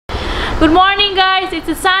Good morning, guys! It's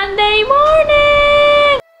a Sunday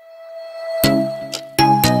morning!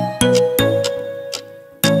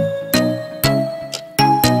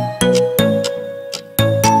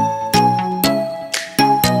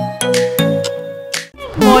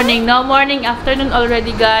 Morning, no morning, afternoon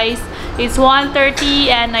already, guys. It's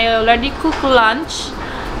 1:30 and I already cooked lunch.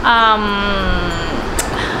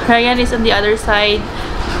 Ryan is on the other side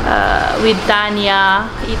with Tanya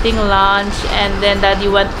eating lunch, and then Daddy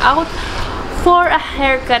went out for a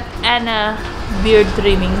haircut and a beard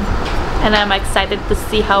trimming, and I'm excited to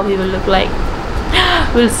see how he will look like.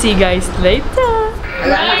 We'll see, guys, later.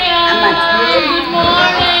 Ryan, good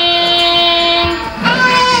morning.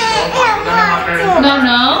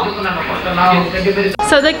 No.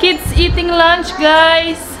 So the kids eating lunch,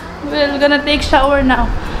 guys. We're gonna take shower now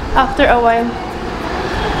after a while.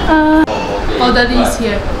 Oh, Daddy is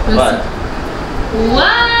here. We'll see.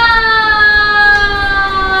 Wow!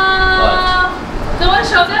 Someone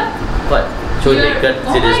show them? What? Show me cut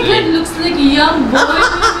seriously. Oh my God, looks like a young boy.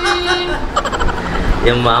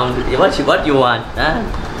 Your mom, what you want? Huh?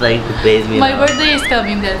 Trying to praise me. My now. birthday is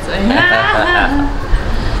coming, that's why.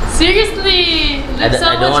 Seriously, looks so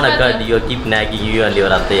I don't want to much cut. better. You keep nagging you and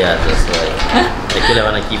your attaya. That's why. Actually, I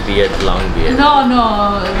want to keep beard, long beard. No,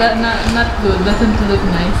 that not good. Doesn't look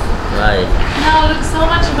nice. Right. Now looks so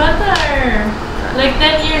much better. Like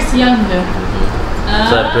 10 years younger.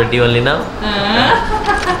 So I'm 20 only now?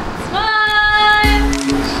 Smile!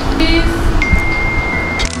 Please.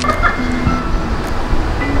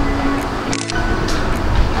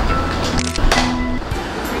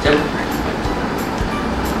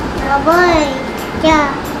 Boy, yeah.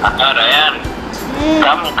 Ryan,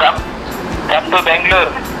 come to Bangalore.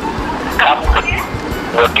 Come.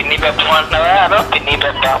 Pinny Pepper want now, Pinny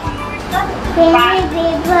Pepper.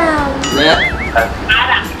 Baby bum. Yeah.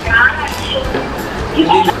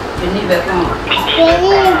 Baby bum.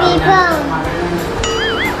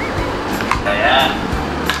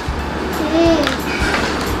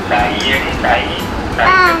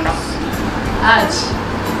 Ryan. Ash.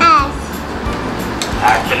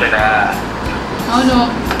 Accelera. Oh no.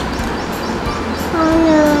 Oh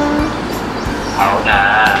no. How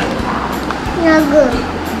na? No good.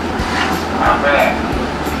 Okay.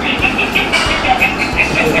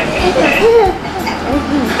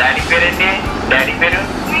 Daddy peru. Daddy. Daddy peru.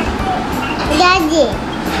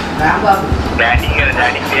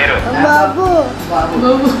 Babu.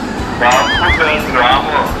 Babu. Ramu peru.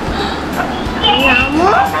 Ramu. Namu.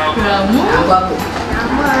 Ramu. Namu.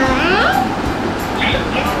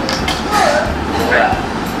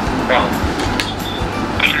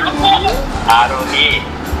 Aruni.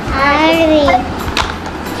 Ari.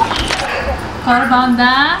 Kora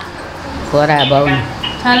baunda? Kora baunda.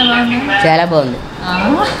 Chala baunda? Chala baunda.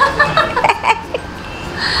 Oh.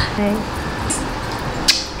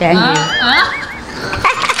 Thank you.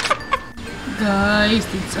 Guys,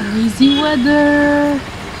 it's a lazy weather.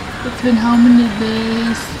 It's been how many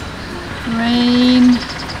days? Rain.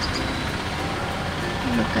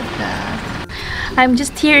 Look at that. I'm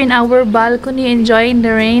just here in our balcony enjoying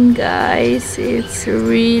the rain, guys. It's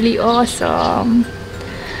really awesome.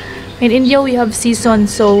 In India we have season,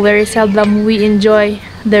 so very seldom we enjoy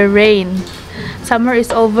the rain. Summer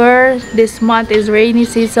is over. This month is rainy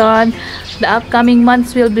season. The upcoming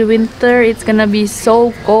months will be winter. It's gonna be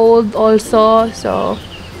so cold also. So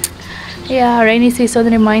yeah, rainy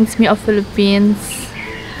season reminds me of Philippines.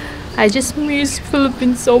 I just miss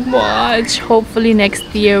Philippines so much. Hopefully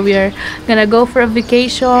next year we're gonna go for a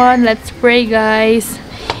vacation. Let's pray, guys.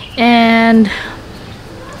 And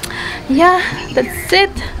yeah, that's it.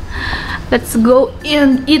 Let's go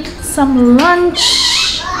and eat some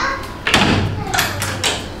lunch.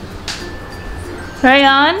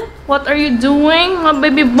 Ryan, what are you doing, my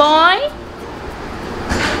baby boy?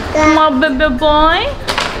 My baby boy?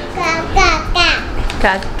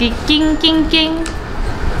 Kaki king king king.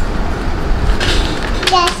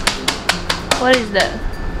 What is that?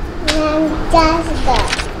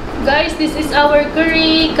 Guys, this is our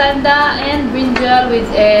curry, kanda, and brinjal with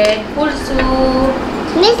egg, pulsu.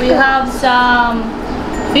 We have some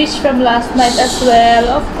fish from last night as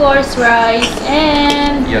well. Of course, rice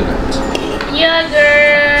and yogurt.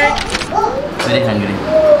 Very hungry.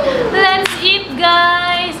 Let's eat,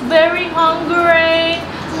 guys. Very hungry.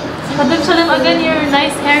 Show them again your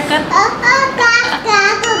nice haircut.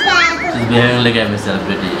 She's behaving like I'm a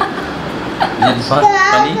celebrity. Is it funny?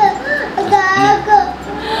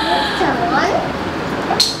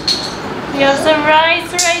 We have some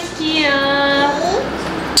rice right here.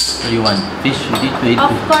 What do you want? Fish? You need to eat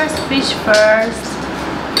Of fish. course, fish first.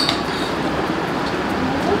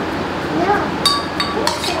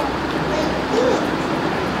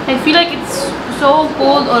 I feel like it's so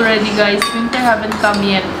cold already, guys. Winter haven't come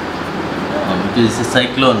yet. Because it's a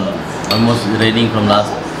cyclone. Almost raining from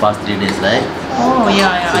past 3 days, right? Oh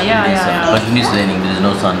yeah. Continuous raining. There is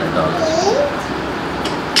no sun at all.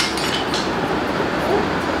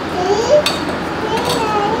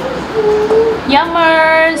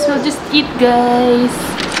 Yummers! We'll just eat, guys.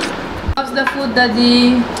 How's the food,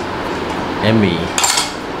 Daddy? Yummy.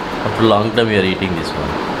 After a long time, we are eating this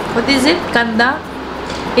one. What is it? Kanda?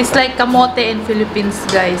 It's like kamote in Philippines,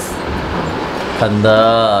 guys.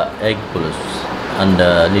 Kanda egg pulse and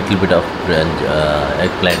a little bit of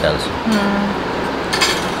eggplant also.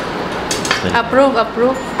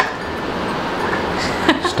 Approve.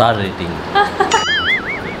 Start eating.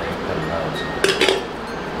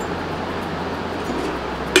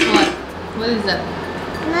 What is that?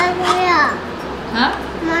 Masaya. Huh?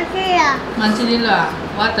 Masaya. Manchilila.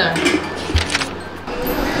 Water.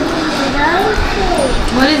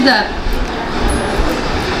 What is that?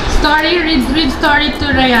 Story? Read story to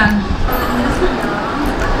Ryan.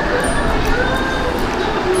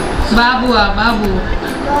 Babu. Babu.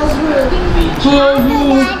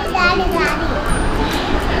 Daddy.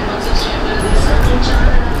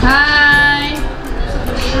 Hi.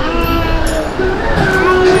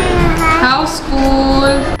 How's school?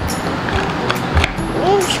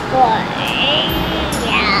 It's good.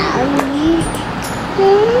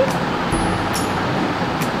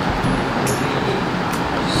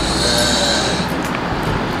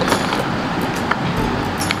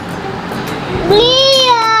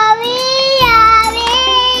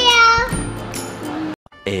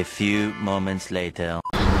 A few moments later.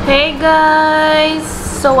 Hey guys,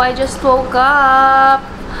 so I just woke up.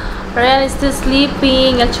 Ryan is still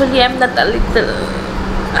sleeping. Actually, I'm not a little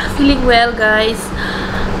feeling well, guys.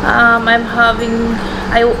 I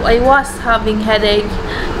was having headache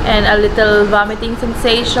and a little vomiting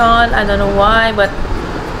sensation. I don't know why, but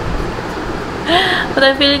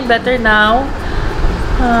I'm feeling better now.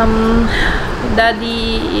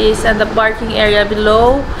 Daddy is at the parking area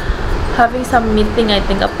below, having some meeting, I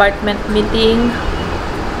think apartment meeting,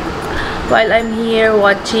 while I'm here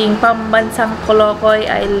watching Pambansang Kolokoy.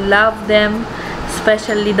 I love them,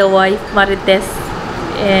 especially the wife Marites,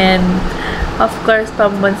 and of course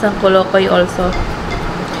Pambansang Kolokoy also.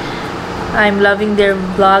 I'm loving their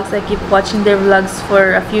vlogs. I keep watching their vlogs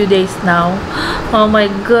for a few days now. Oh my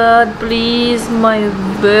god, please, my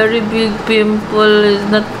very big pimple is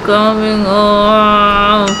not coming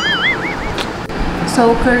off.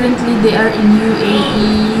 So currently they are in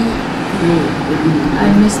UAE. I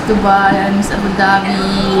miss Dubai, I miss Abu Dhabi.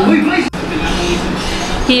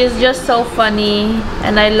 He is just so funny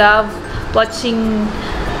and I love watching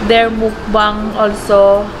their mukbang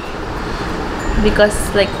also, because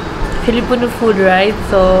like Filipino food, right?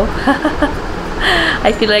 So I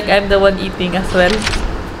feel like I'm the one eating as well.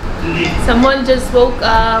 Someone just woke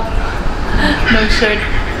up. No shirt.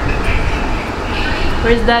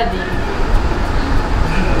 Where's Daddy?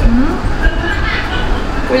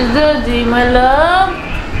 Where's Daddy, my love?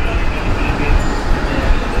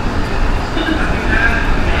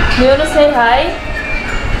 Do you wanna say hi?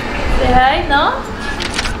 Say hi, no?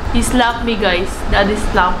 He slapped me, guys. Daddy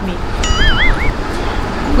slapped me.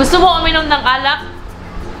 Gusto mo uminom ng alak?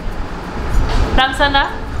 Ramsa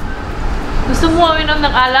na? Gusto mo uminom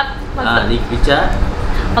ng alak? Picture?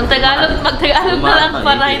 Magtagalog na lang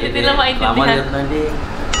para hindi nila maintindihan.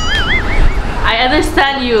 I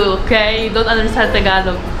understand you, okay? You don't understand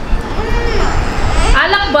Tagalog.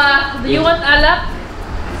 Alak ba? Do you want alak?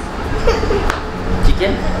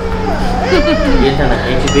 Chicken? Yes, anak.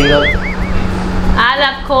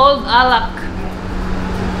 Alak, cold alak.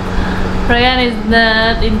 Ryan is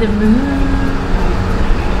not in the mood.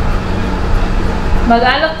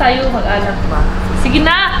 Mag-alak tayo, mag-alak ba? Sige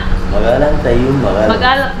na! Mag-alak tayo, mag-alak.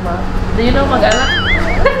 Mag-alak ba? Do you know mag-alak?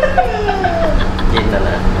 Yan na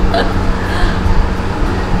lang.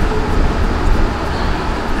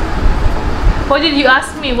 Why did you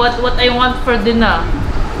ask me what I want for dinner?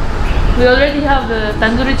 We already have the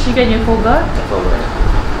tandoori chicken, you forgot? I forgot.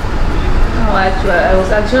 Oh, actually, I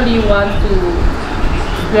was actually want to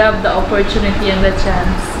grab the opportunity and the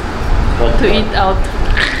chance to eat out.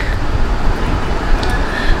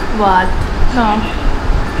 But no,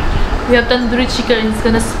 we have tandoori chicken. It's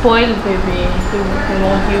gonna spoil, baby. We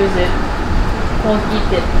won't use it. Won't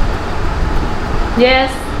eat it. Yes.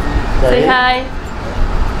 Say hi.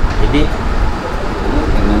 Ini.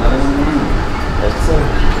 That's it.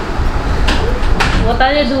 What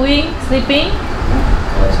are you doing? Sleeping?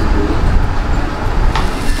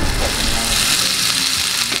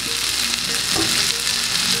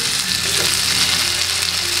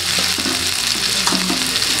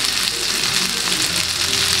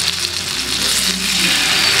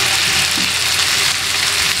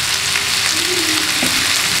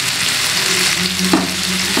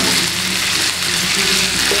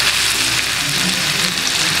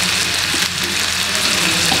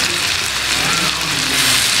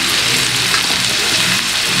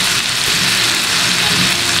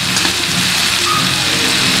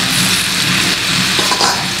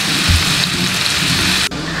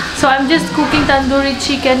 So I'm just cooking tandoori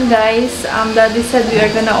chicken, guys. Daddy said we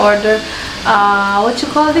are gonna order what you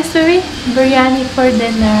call this, baby? Biryani for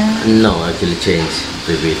dinner. No, actually change.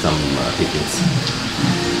 Maybe some pickles.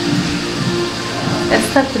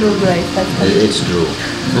 That's not true, guys. That's not true. It's true.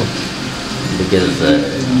 Because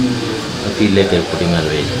I feel like I'm putting on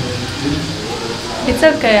weight. It's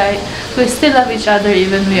okay. We still love each other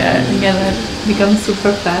even we are gonna become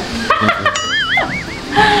super fat.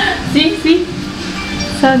 See?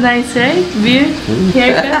 So nice, right? Beard,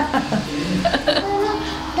 haircut.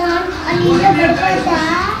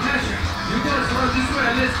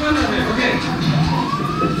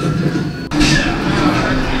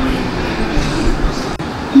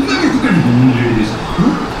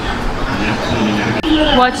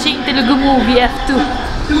 Watching Telugu movie F2.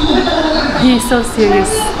 He's so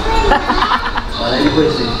serious.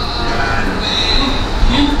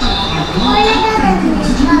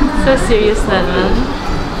 So serious, Nana.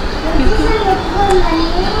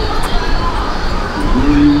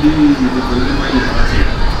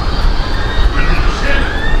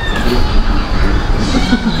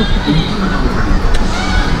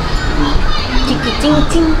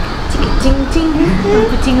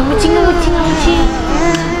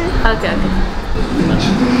 Okay.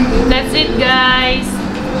 That's it, guys.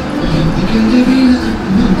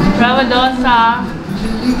 Rava dosa,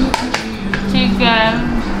 chicken,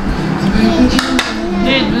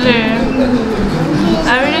 idli.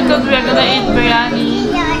 I really thought we were gonna eat biryani,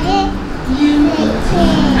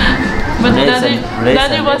 but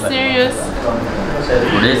daddy was serious.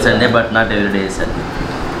 Today is Sunday, but not every day is Sunday.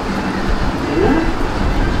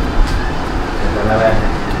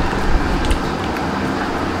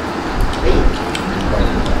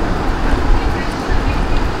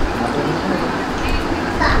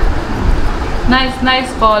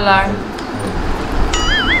 Nice collar.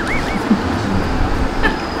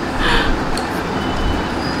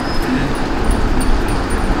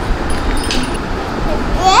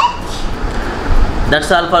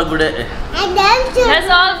 That's all for good day. That's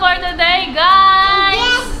all for today,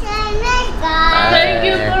 guys. Thank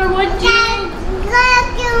you for watching.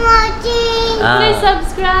 Please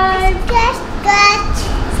subscribe.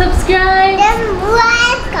 Subscribe.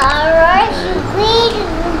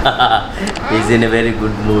 He's in a very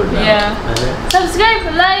good mood now. Yeah.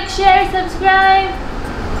 Subscribe, like, share, subscribe.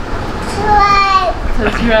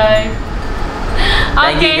 Subscribe.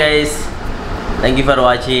 Thank you guys. Thank you for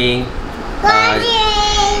watching.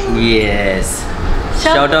 Yes.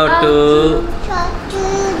 Shout out to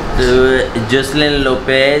Jocelyn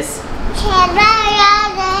Lopez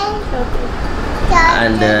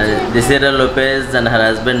and Desiree Lopez and her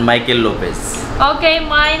husband Michael Lopez. Okay,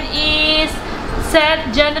 mine is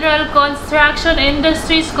Set General Construction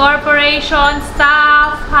Industries Corporation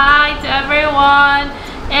staff. Hi to everyone.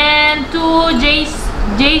 And to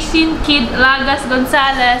Jason Kid Lagas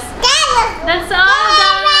Gonzalez. That's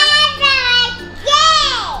all, guys.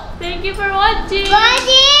 Thank you for watching.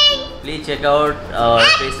 Please check out our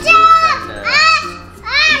Facebook and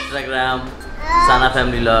Instagram, Sana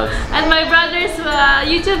Family Vlogs. And my brother's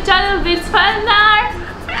YouTube channel, Vince Falnar.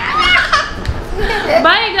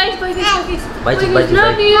 Bye, guys. Bye, guys. Bye, Guys.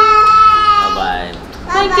 Love you. Bye.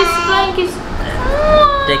 Bye, kiss.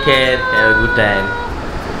 Take care. Have a good time.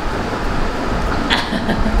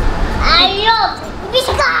 I love